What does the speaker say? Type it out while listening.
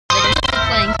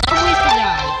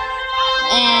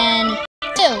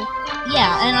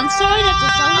and I'm sorry that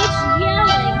there's so much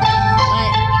yelling, but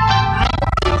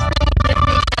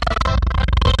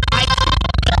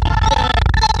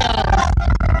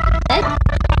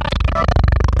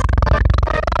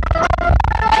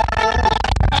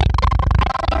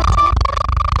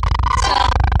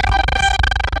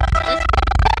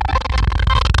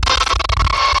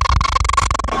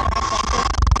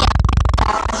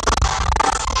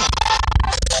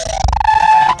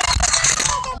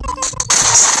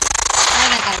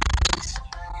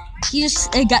he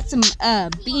just got some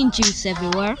bean juice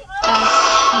everywhere. Bean juice.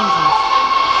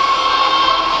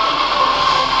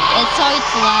 It's sorry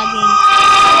it's lagging.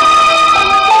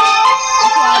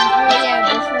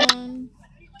 This one.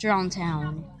 Drown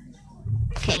Town.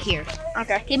 Okay, here.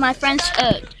 Okay, my friends.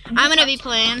 I'm gonna be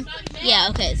playing. Yeah.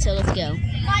 Okay, so let's go.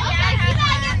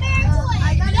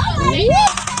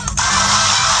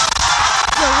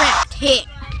 Direct hit.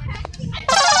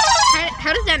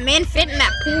 How does that man fit in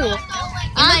that pool?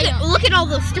 Look at all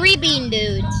those 3 bean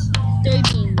dudes. 3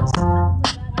 beans. For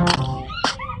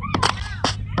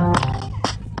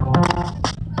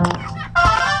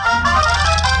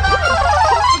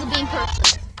the bean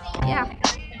person. Yeah.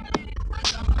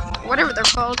 Whatever they're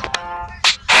called.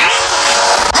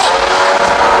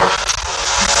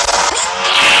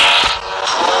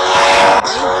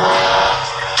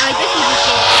 I guess you just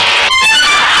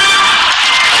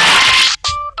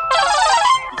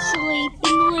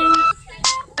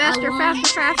faster, faster,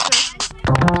 faster.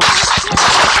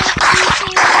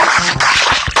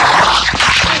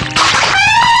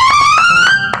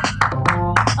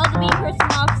 Oh, the bean person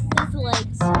lost his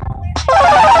legs.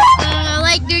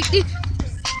 Like, dude.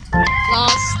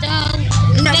 Lost.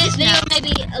 No, this video may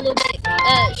be a little bit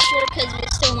short because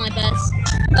it's still my best.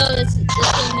 Oh, this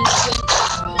still needs to go.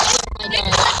 Oh my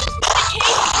god.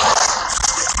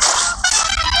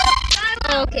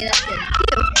 Oh, okay, that's good.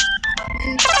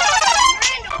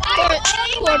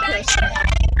 Poor person.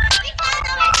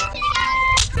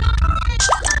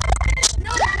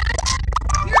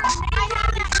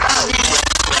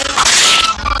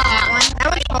 That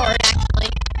was hard, actually.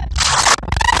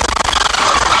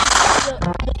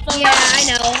 Yeah, I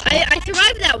know. I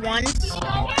survived that once.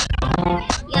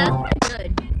 Yeah, that's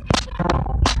good.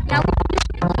 Now,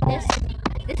 this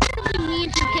is something me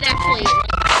and you could actually.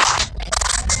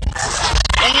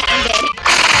 Dang it, I'm dead.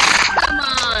 Come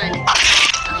on.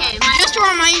 Okay, Just a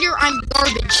reminder, I'm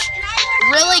garbage.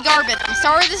 Really garbage. I'm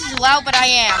sorry this is loud, but I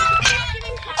am.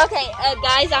 Okay,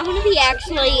 guys, I'm gonna be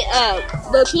actually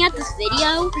looking at this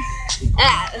video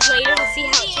later to see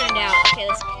how it turned out. Okay,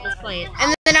 let's play it.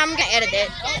 And then I'm gonna edit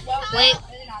it. Wait,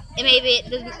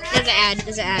 there's an ad.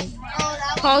 There's an ad.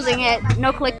 Pausing it.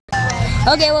 No click.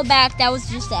 Okay, we're back. That was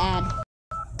just the ad.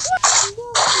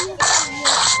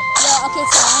 Yeah. Okay,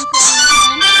 so I'm playing this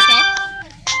one. Okay.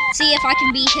 See if I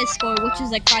can beat his score, which is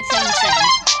like 577.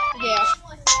 Yeah.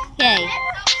 Okay,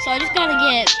 so I just gotta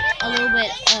get a little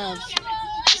bit of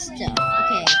stuff.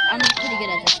 Okay, I'm pretty good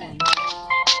at this one.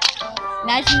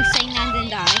 Imagine saying that and then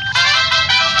die.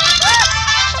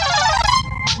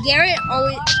 Garrett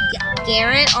always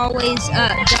died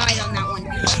on that one.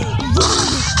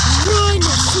 Run,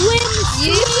 swim.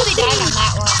 You usually died on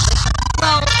that one.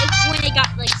 Well, it's when it got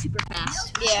like super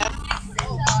fast. Yeah.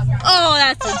 Oh,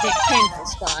 that's a painful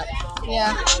spot.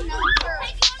 Yeah.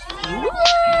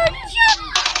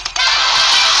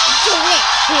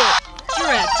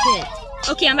 Direct hit.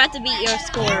 Okay, I'm about to beat your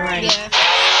score already. Yeah.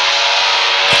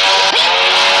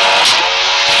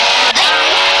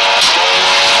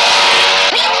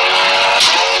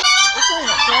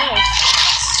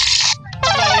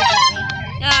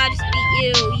 I just beat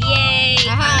you. Yay.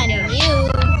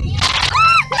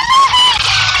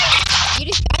 You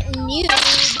just got nude. I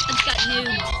just got nude.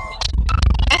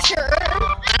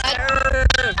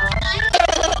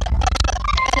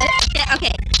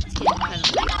 Okay.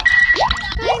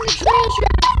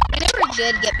 I never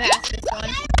did get past this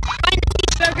one. Find the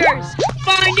cheeseburgers.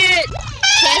 Find it.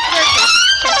 Cheeseburgers.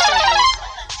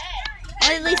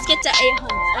 I'll at least get to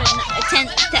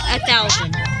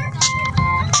 1,000.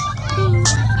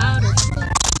 I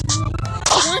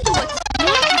wonder what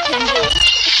you can do.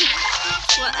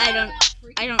 Well, I don't.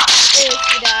 If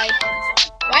you died.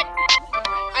 What?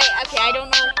 I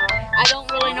don't know. I don't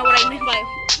really know what I mean by.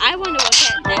 I wonder what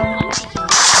that monkey can do.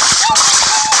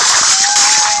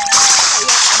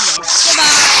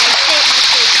 Goodbye.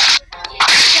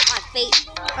 Set my fate.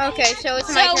 Okay, so it's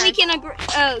my So turn. we can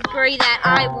agree that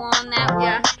I won that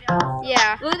one.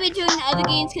 Yeah. We'll be doing the other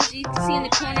games because you can see in the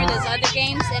corner there's other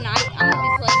games, and I'm gonna be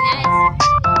playing that.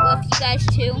 Well, if you guys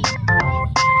too.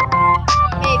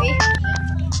 Maybe.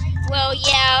 Well,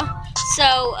 yeah.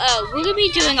 So, we're gonna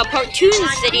be doing a part 2 in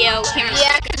this video.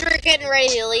 Yeah, because we're getting ready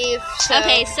to leave. So.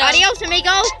 Okay, so adios,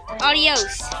 amigo.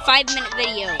 Adios. 5-minute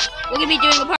video. We're gonna be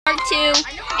doing a part 2,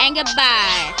 and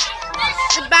goodbye.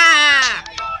 Goodbye.